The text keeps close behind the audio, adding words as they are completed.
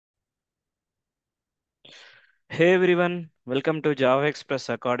Hey everyone, welcome to Java Express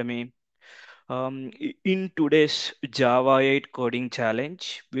Academy. In today's Java 8 coding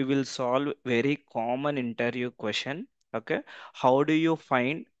challenge, we will solve very common interview question. Okay, how do you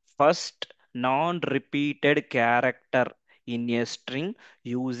find first non-repeated character in a string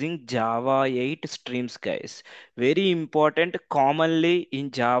using Java 8 streams, guys? Very important. Commonly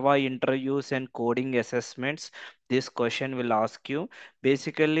in Java interviews and coding assessments, this question will ask you.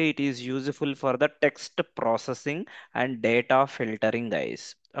 Basically, it is useful for the text processing and data filtering,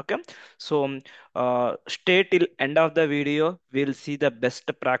 guys. Okay, so stay till end of the video. We'll see the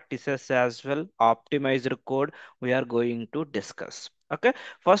best practices as well. Optimized code we are going to discuss. Okay,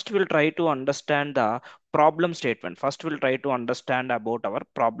 first we'll try to understand the problem statement. First we'll try to understand about our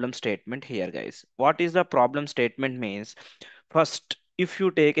problem statement here, guys. What is the problem statement means? First, if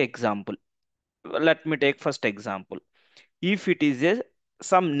you take example, let me take first example. If it is a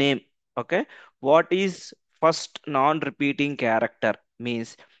some name, okay, what is first non-repeating character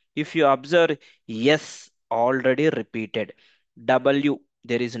means? If you observe, yes, already repeated, w,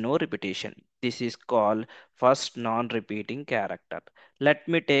 there is no repetition. This is called first non-repeating character. Let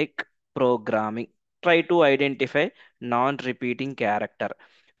me take programming. Try to identify non-repeating character.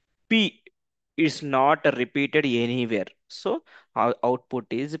 P is not repeated anywhere. So our output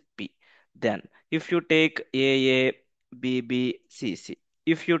is P. Then if you take A, B, B, C, C.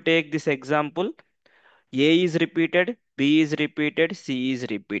 If you take this example, A is repeated, B is repeated, C is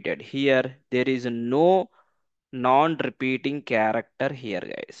repeated. Here there is no non-repeating character here,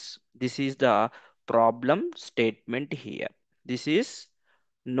 guys. This is the problem statement here. This is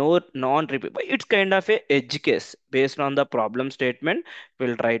no non-repeat, but it's kind of a edge case based on the problem statement.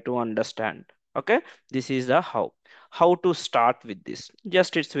 We'll try to understand. Okay, this is the how to start with this.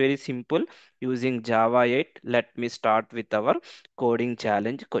 Just it's very simple using Java 8. Let me start with our coding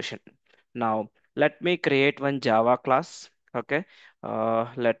challenge question. Now let me create one Java class. Okay,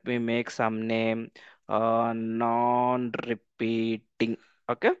 let me make some name, non-repeating.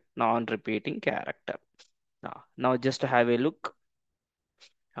 Okay, non-repeating character. Now just have a look.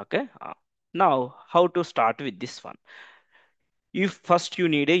 Okay, now how to start with this one? If first you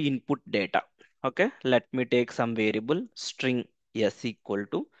need a input data. Okay, let me take some variable string s equal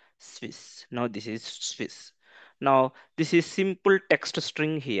to swiss. Now this is swiss. Now this is simple text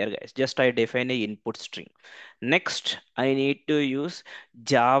string here, guys. Just I define a input string. Next I need to use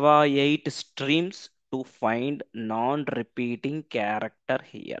Java 8 streams to find non-repeating character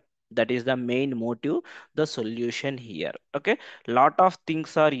here. That is the main motive, the solution here. Okay, lot of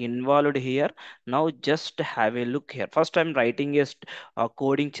things are involved here. Now just have a look here. First I'm writing a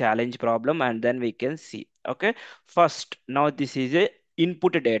coding challenge problem and then we can see. Okay, first now this is a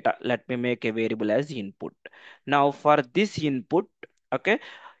input data. Let me make a variable as input. Now for this input, okay,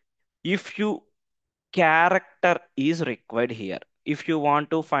 if you character is required here. If you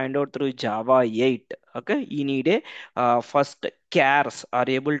want to find out through Java 8, okay, you need a first chars are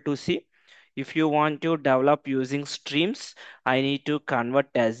able to see. If you want to develop using streams, I need to convert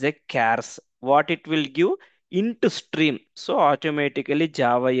as a chars. What it will give? Into stream. So automatically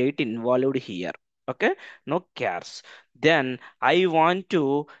Java 8 involved here. Okay, no chars. Then I want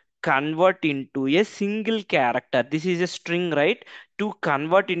to convert into a single character. This is a string, right? To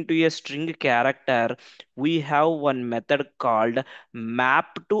convert into a string character, we have one method called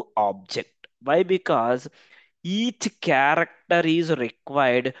map to object. Why? Because each character is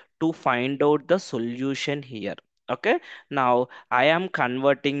required to find out the solution here. Okay, now I am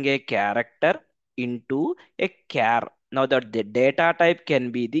converting a character into a char. Now that the data type can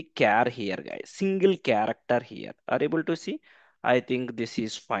be the char here, guys. Single character here. Are able to see? I think this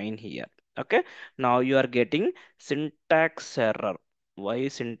is fine here. Okay, now you are getting syntax error. Why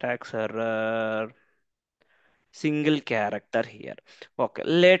syntax error? Single character here. Okay,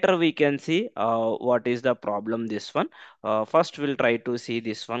 later we can see what is the problem this one. First we'll try to see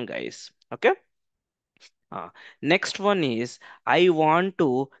this one, guys. Okay, uh, next one is I want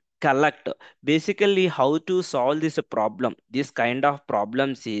to collect. Basically how to solve this problem, this kind of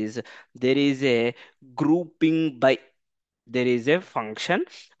problems is there is a grouping by. There is a function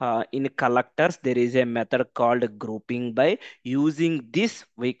in collectors. There is a method called grouping by. Using this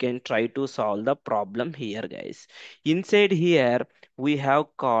we can try to solve the problem here, guys. Inside here we have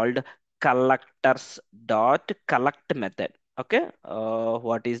called collectors dot collect method. Okay,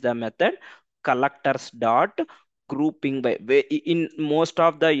 what is the method? Collectors dot grouping by. In most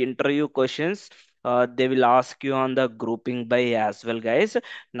of the interview questions, they will ask you on the grouping by as well, guys.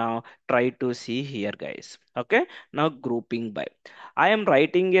 Now try to see here, guys. Okay, now grouping by. I am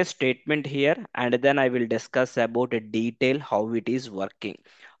writing a statement here and then I will discuss about a detail how it is working.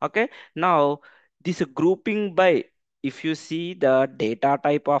 Okay, now This grouping by, if you see the data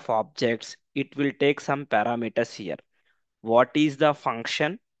type of objects, it will take some parameters here. What is the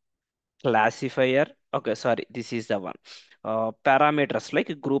function? Classifier. Okay, sorry, this is the one. Parameters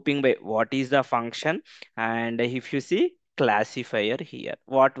like grouping by what is the function, and if you see classifier here,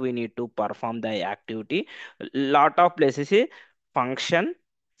 what we need to perform the activity. Lot of places is function,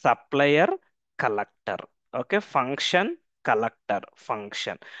 supplier, collector. Okay, function, collector,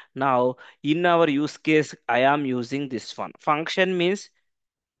 function. Now in our use case, I am using this one. Function means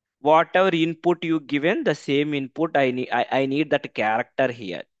whatever input you given, the same input I need that character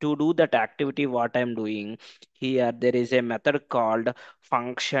here to do that activity what I'm doing. Here there is a method called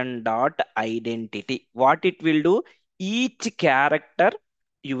function dot identity. What it will do, each character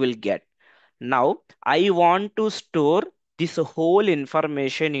you will get. Now I want to store this whole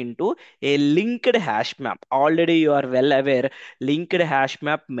information into a linked hash map. Already you are well aware, linked hash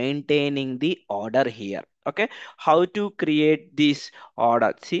map maintaining the order here. Okay, how to create this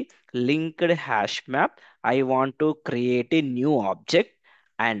order? See, linked hash map. I want to create a new object,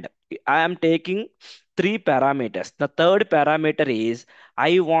 and I am taking three parameters. The third parameter is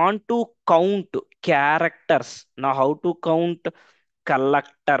I want to count characters. Now how to count?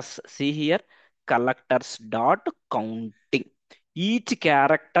 Collectors. See here, collectors dot counting each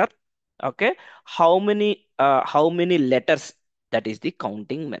character. Okay, how many letters, that is the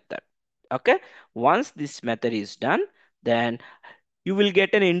counting method. Okay, once this method is done, then you will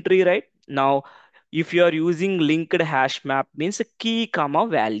get an entry. Right now, if you are using linked hash map, means key comma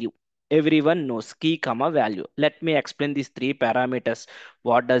value. Everyone knows key comma value. Let me explain these three parameters.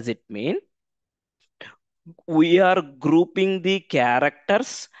 What does it mean? We are grouping the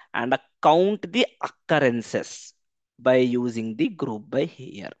characters and count the occurrences by using the group by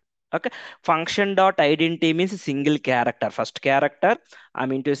here. Okay, function dot identity means single character. First character, I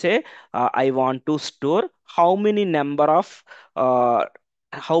mean to say, I want to store uh, how many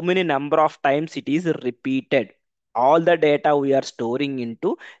number of times it is repeated. All the data we are storing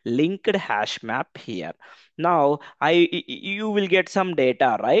into linked hash map here. Now you will get some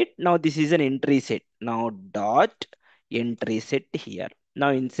data, right? Now this is an entry set. Now dot entry set here.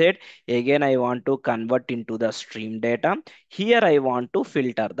 Now inside, again I want to convert into the stream data. Here I want to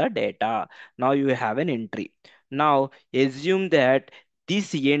filter the data. Now you have an entry. Now assume that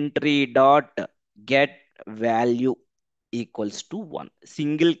this entry dot get value equals to 1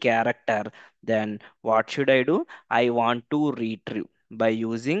 single character. Then what should I do? I want to retrieve by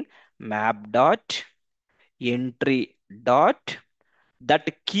using map dot entry dot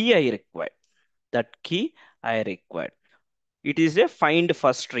that key I require. That key I require. It is a find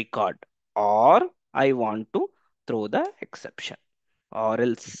first record, or I want to throw the exception, or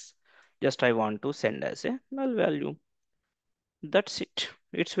else just I want to send as a null value. That's it.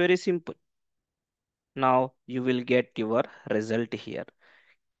 It's very simple. Now you will get your result here.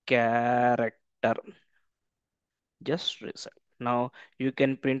 Character, just result. Now you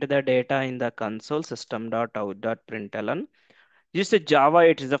can print the data in the console system.out.println. Just a Java,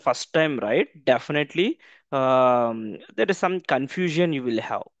 it is the first time, right? Definitely, there is some confusion you will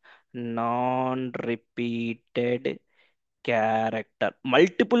have. Non-repeated character.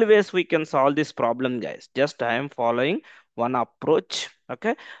 Multiple ways we can solve this problem, guys. Just I am following one approach.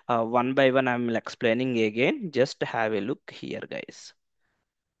 Okay, one by one I am explaining again. Just have a look here, guys.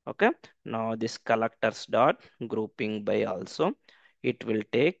 Okay, now this collectors dot grouping by also, it will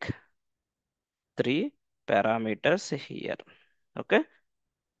take three parameters here. Okay,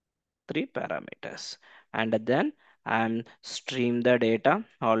 three parameters, and then I'm stream the data.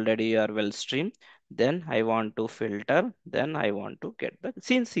 Already you are well streamed. Then I want to filter. Then I want to get the,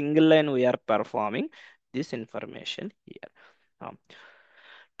 since single line we are performing this information here.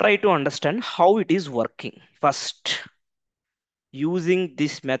 Try to understand how it is working. First, using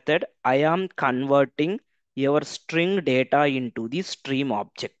this method, I am converting your string data into the stream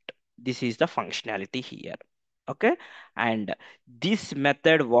object. This is the functionality here. Okay. And this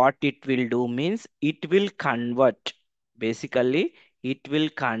method, what it will do means it will convert, basically, it will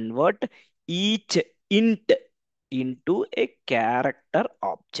convert each int into a character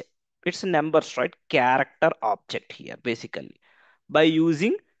object. It's numbers, right? Character object here, basically, by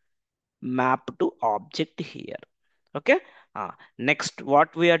using map to object here. Okay. Next,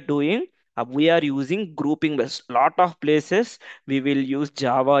 what we are doing, we are using grouping by lot of places. We will use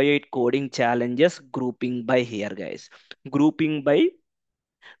Java 8 coding challenges grouping by here, guys. Grouping by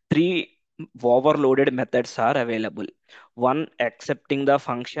three overloaded methods are available. One, accepting the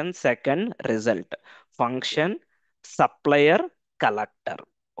function. Second, result function, supplier, collector.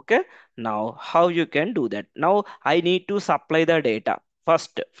 Okay. Now how you can do that? Now I need to supply the data.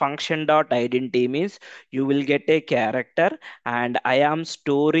 First, function dot identity means you will get a character, and I am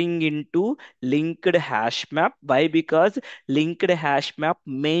storing into linked hash map. Why? Because linked hash map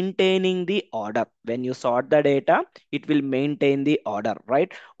maintaining the order. When you sort the data, it will maintain the order,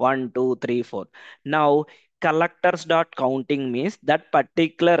 right? One, two, three, four. Now, collectors dot counting means that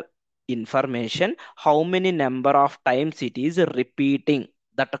particular information, how many number of times it is repeating,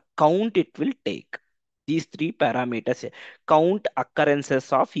 that count it will take. These three parameters count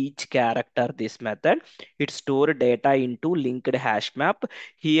occurrences of each character. This method, it store data into linked hash map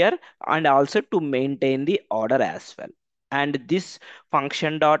here, and also to maintain the order as well. And this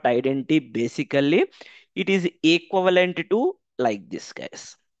function dot identity, basically it is equivalent to like this,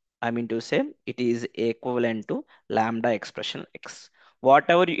 guys. I mean to say, it is equivalent to lambda expression x.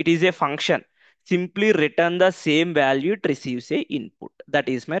 Whatever it is a function, simply return the same value it receives a input. That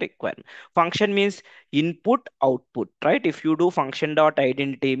is my requirement. Function means input output, right? If you do function dot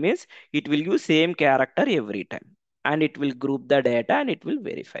identity means it will use same character every time, and it will group the data and it will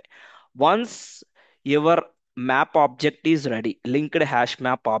verify. Once your map object is ready, linked hash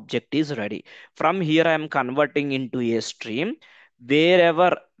map object is ready, from here I am converting into a stream.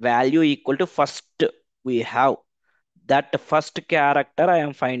 Wherever value equal to first, we have that first character, I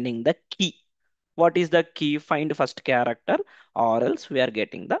am finding the key. What is the key? Find first character, or else we are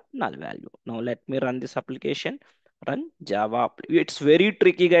getting the null value. Now let me run this application. Run Java. It's very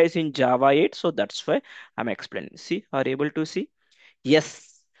tricky, guys, in Java 8, so that's why I'm explaining. See, are you able to see?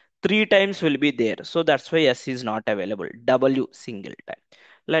 Yes, three times will be there, so that's why S is not available. W single time.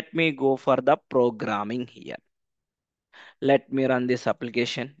 Let me go for the programming here. Let me run this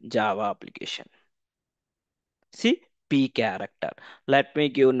application, Java application. See, P character. Let me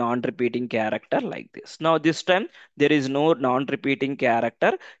give non-repeating character like this. Now this time there is no non-repeating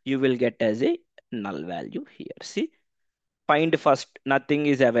character. You will get as a null value here. See, find first, nothing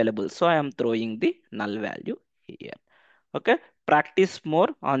is available. So I am throwing the null value here. Okay, practice more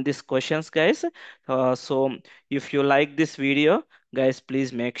on these questions, guys. So if you like this video, guys,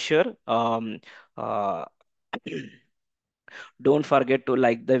 please make sure uh, don't forget to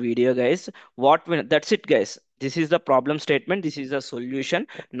like the video, guys. That's it, guys. This is the problem statement, this is the solution.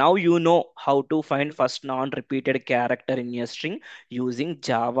 Now you know how to find first non-repeated character in a string using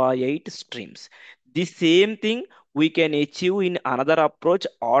Java 8 streams. The same thing we can achieve in another approach,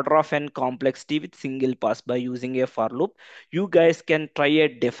 order of n complexity with single pass, by using a for loop. You guys can try a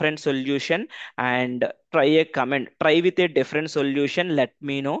different solution and try with a different solution. Let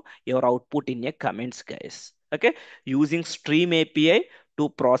me know your output in a comments, guys. Okay, using Stream API to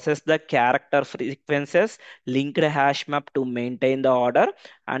process the character frequencies, linked hash map to maintain the order,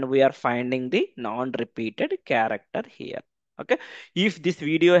 and we are finding the non-repeated character here. Okay, if this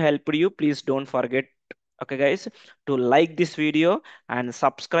video helped you, please don't forget, okay guys, to like this video and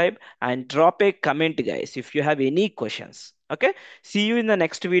subscribe and drop a comment, guys, if you have any questions. Okay, see you in the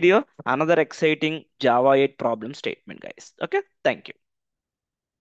next video, another exciting Java 8 problem statement, guys. Okay, thank you.